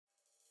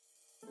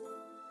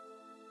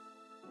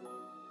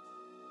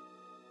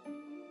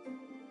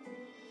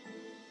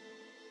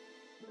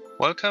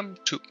Welcome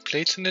to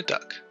Blades in the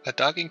Dark, a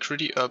dark and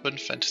gritty urban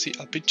fantasy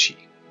RPG.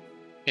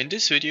 In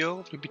this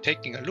video, we'll be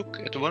taking a look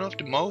at one of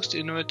the most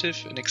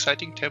innovative and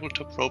exciting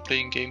tabletop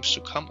role-playing games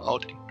to come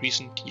out in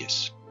recent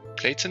years.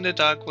 Blades in the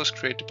Dark was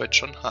created by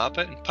John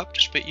Harper and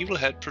published by Evil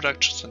Head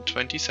Productions in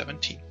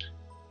 2017.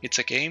 It's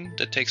a game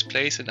that takes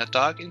place in a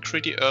dark and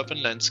gritty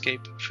urban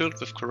landscape filled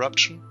with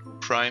corruption,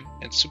 crime,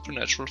 and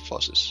supernatural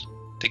forces.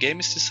 The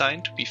game is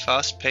designed to be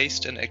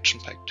fast-paced and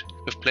action-packed,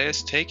 with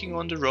players taking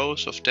on the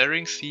roles of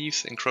daring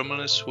thieves and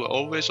criminals who are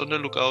always on the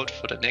lookout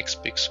for the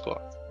next big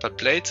score. But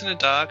Blades in the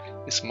Dark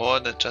is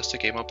more than just a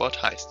game about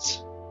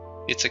heists.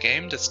 It's a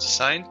game that's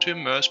designed to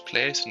immerse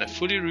players in a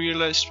fully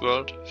realized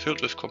world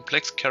filled with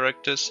complex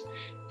characters,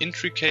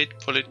 intricate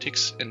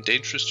politics, and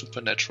dangerous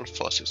supernatural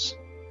forces.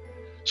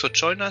 So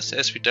join us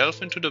as we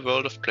delve into the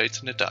world of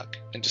Blades in the Dark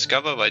and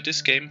discover why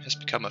this game has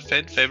become a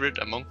fan favorite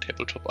among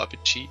tabletop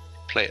RPG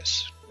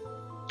players.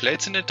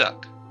 Blades in the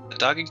Dark, a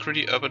dark and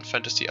gritty urban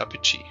fantasy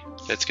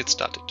RPG. Let's get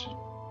started.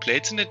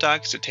 Blades in the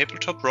Dark is a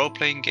tabletop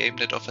role-playing game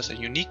that offers a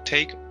unique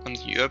take on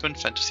the urban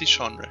fantasy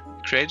genre.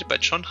 Created by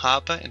John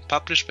Harper and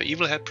published by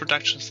Evil Head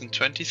Productions in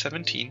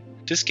 2017,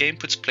 this game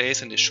puts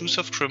players in the shoes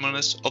of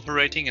criminals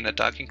operating in a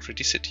dark and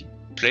gritty city.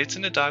 Blades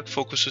in the Dark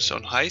focuses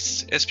on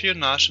heists,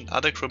 espionage, and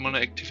other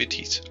criminal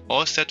activities,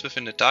 all set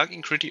within the dark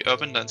and gritty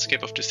urban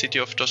landscape of the city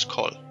of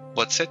Doskvol.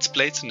 What sets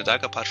Blades in the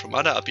Dark apart from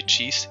other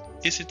RPGs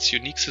is its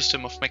unique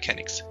system of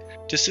mechanics.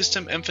 This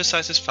system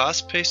emphasizes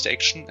fast-paced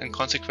action and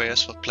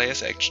consequences for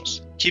players'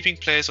 actions, keeping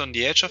players on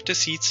the edge of their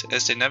seats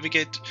as they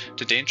navigate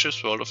the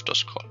dangerous world of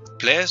Doskvol.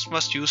 Players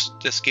must use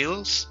their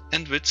skills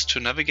and wits to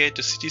navigate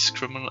the city's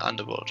criminal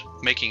underworld,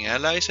 making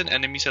allies and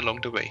enemies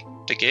along the way.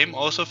 The game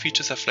also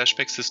features a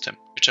flashback system,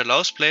 which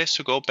allows players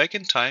to go back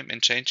in time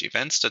and change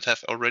events that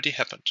have already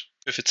happened.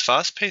 With its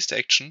fast-paced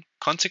action,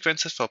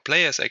 consequences for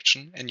players'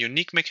 action, and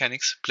unique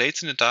mechanics,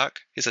 Blades in the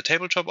Dark is a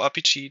tabletop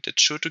RPG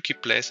that's sure to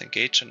keep players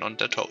engaged and on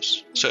their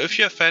toes. So if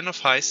you're a fan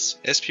of heists,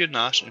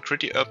 espionage, and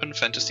gritty urban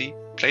fantasy,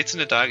 Blades in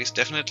the Dark is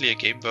definitely a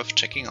game worth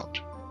checking out.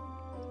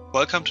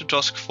 Welcome to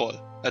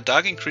Doskvol, a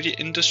dark and gritty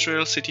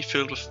industrial city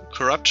filled with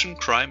corruption,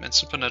 crime, and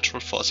supernatural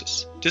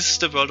forces. This is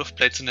the world of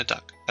Blades in the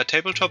Dark, a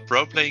tabletop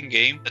role-playing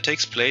game that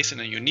takes place in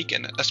a unique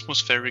and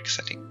atmospheric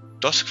setting.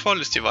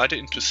 Doskvol is divided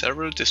into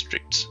several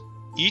districts,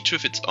 each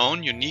with its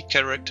own unique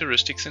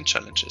characteristics and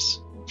challenges.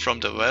 From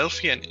the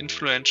wealthy and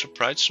influential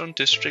Brightstone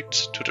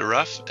districts to the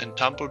rough and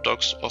tumble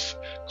docks of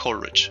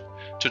Coleridge,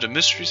 to the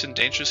mysterious and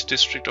dangerous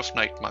district of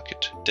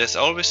Nightmarket, there's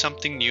always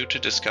something new to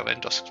discover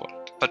in Doskvol.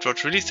 But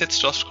what really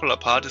sets Doskvol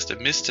apart is the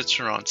mist that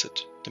surrounds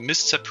it. The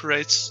mist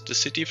separates the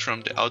city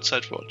from the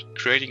outside world,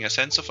 creating a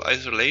sense of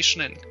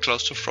isolation and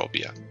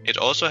claustrophobia. It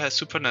also has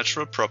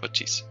supernatural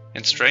properties,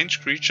 and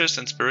strange creatures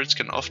and spirits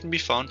can often be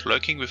found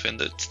lurking within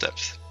its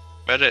depths.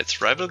 Whether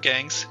it's rival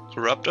gangs,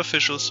 corrupt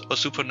officials, or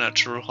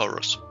supernatural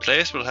horrors,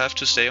 players will have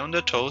to stay on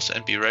their toes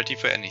and be ready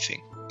for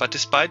anything. But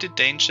despite the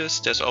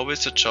dangers, there's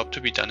always a job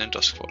to be done in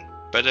Doskvol.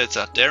 Whether it's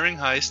a daring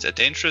heist, a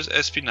dangerous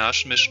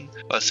espionage mission,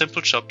 or a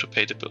simple job to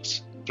pay the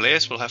bills,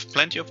 players will have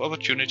plenty of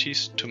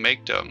opportunities to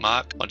make their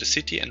mark on the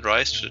city and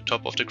rise to the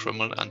top of the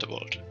criminal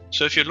underworld.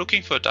 So if you're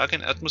looking for a dark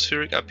and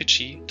atmospheric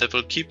RPG that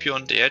will keep you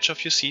on the edge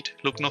of your seat,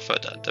 look no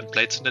further than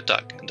Blades in the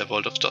Dark in the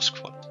world of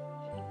Doskvol.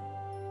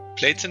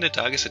 Blades in the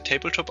Dark is a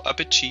tabletop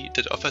RPG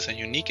that offers a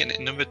unique and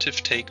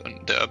innovative take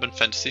on the urban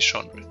fantasy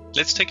genre.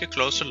 Let's take a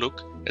closer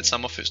look at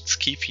some of its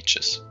key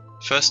features.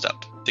 First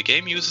up, the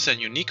game uses a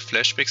unique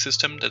flashback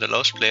system that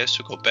allows players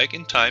to go back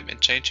in time and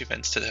change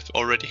events that have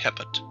already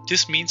happened.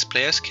 This means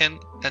players can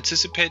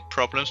anticipate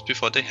problems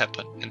before they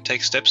happen and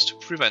take steps to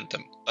prevent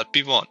them. But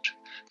be warned,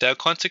 there are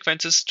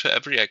consequences to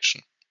every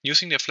action.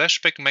 Using the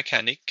flashback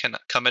mechanic can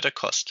come at a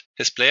cost,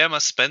 as player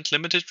must spend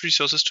limited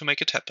resources to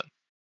make it happen.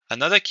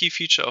 Another key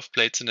feature of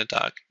Blades in the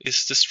Dark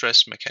is the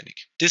stress mechanic.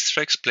 This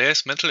tracks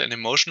players' mental and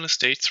emotional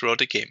states throughout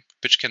the game,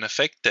 which can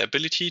affect their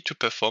ability to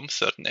perform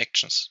certain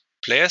actions.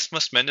 Players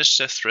must manage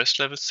their stress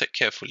levels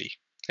carefully,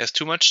 as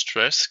too much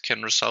stress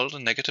can result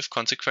in negative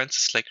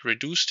consequences like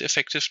reduced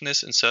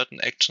effectiveness in certain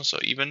actions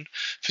or even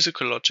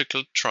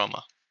physiological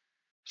trauma.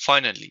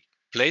 Finally,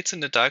 Blades in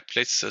the Dark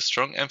places a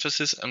strong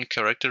emphasis on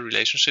character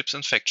relationships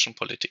and faction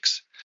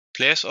politics.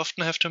 Players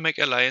often have to make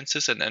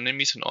alliances and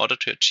enemies in order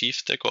to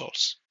achieve their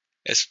goals.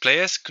 As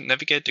players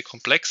navigate the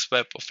complex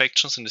web of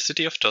factions in the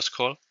city of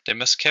Doskvol, they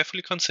must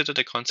carefully consider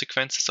the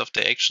consequences of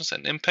their actions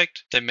and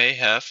impact they may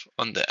have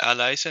on their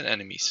allies and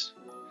enemies.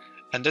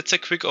 And that's a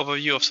quick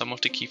overview of some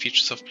of the key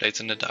features of Blades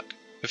in the Dark.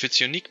 With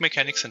its unique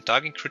mechanics and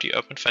dark and gritty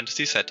urban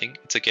fantasy setting,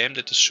 it's a game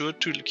that is sure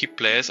to keep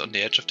players on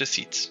the edge of their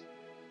seats.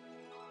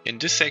 In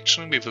this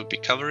section, we will be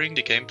covering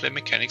the gameplay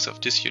mechanics of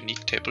this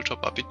unique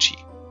tabletop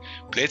RPG.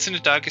 Blades in the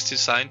Dark is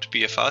designed to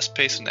be a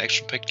fast-paced and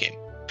action-packed game.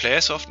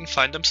 Players often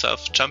find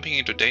themselves jumping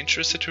into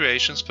dangerous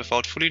situations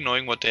without fully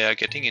knowing what they are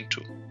getting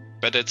into.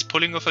 Whether it's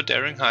pulling off a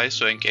daring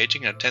heist or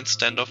engaging in a tense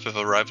standoff with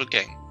a rival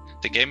gang,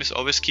 the game is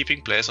always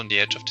keeping players on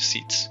the edge of the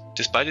seats,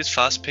 despite its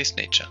fast-paced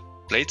nature.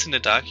 Blades in the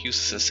Dark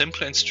uses a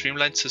simple and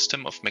streamlined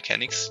system of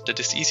mechanics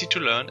that is easy to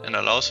learn and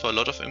allows for a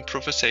lot of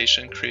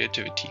improvisation and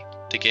creativity.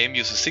 The game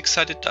uses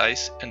 6-sided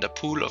dice and a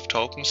pool of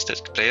tokens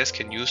that players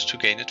can use to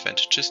gain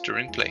advantages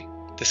during play.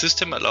 The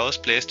system allows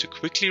players to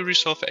quickly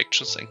resolve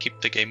actions and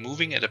keep the game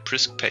moving at a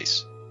brisk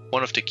pace.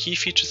 One of the key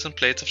features in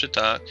Blades of the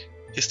Dark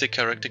is the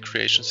character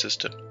creation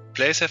system.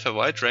 Players have a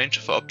wide range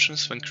of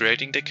options when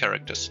creating their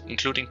characters,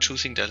 including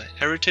choosing their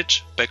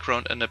heritage,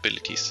 background and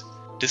abilities.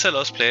 This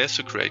allows players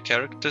to create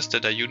characters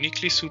that are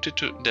uniquely suited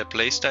to their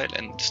playstyle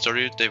and the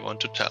story they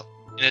want to tell.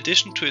 In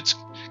addition to its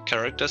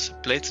characters,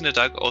 Blades in the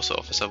Dark also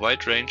offers a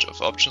wide range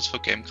of options for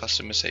game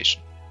customization.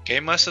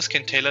 Game masters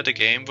can tailor the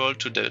game world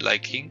to their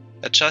liking,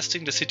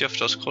 adjusting the city of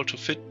Doskvol to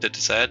fit the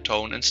desired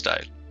tone and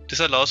style.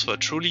 This allows for a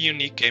truly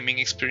unique gaming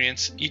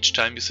experience each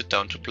time you sit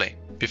down to play.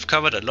 We've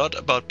covered a lot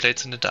about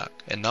Blades in the Dark,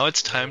 and now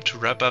it's time to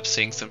wrap up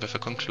things with a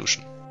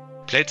conclusion.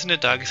 Blades in the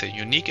Dark is a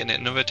unique and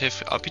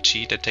innovative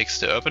RPG that takes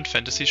the urban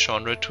fantasy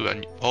genre to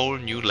a whole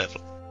new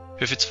level.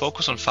 With its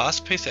focus on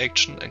fast-paced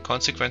action and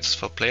consequences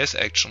for players'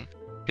 action,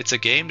 it's a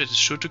game that is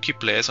sure to keep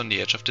players on the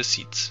edge of their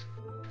seats.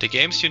 The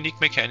game's unique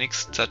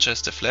mechanics, such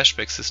as the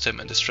flashback system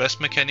and the stress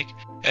mechanic,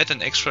 add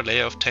an extra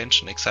layer of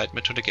tension and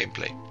excitement to the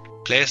gameplay.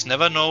 Players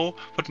never know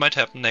what might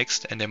happen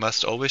next, and they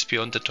must always be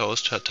on their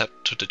toes to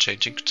adapt to the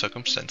changing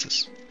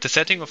circumstances. The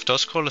setting of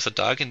Doskvol is a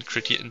dark and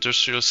gritty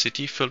industrial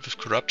city filled with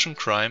corruption,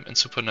 crime and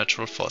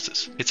supernatural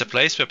forces. It's a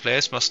place where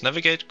players must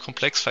navigate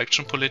complex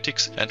faction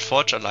politics and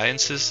forge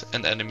alliances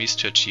and enemies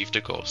to achieve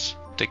their goals.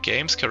 The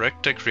game's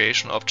character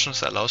creation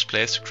options allows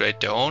players to create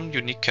their own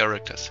unique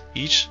characters,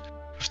 each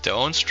with their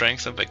own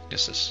strengths and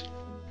weaknesses.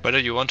 Whether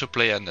you want to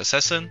play an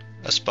assassin,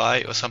 a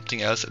spy or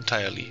something else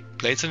entirely,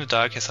 Blades in the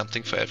Dark has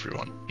something for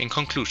everyone. In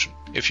conclusion,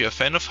 if you're a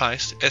fan of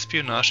heist,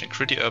 espionage and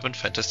gritty urban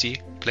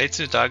fantasy, Blades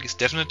in the Dark is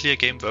definitely a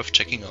game worth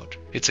checking out.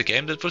 It's a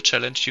game that will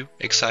challenge you,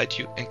 excite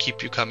you and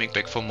keep you coming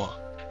back for more.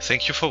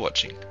 Thank you for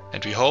watching,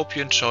 and we hope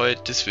you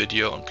enjoyed this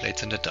video on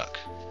Blades in the Dark.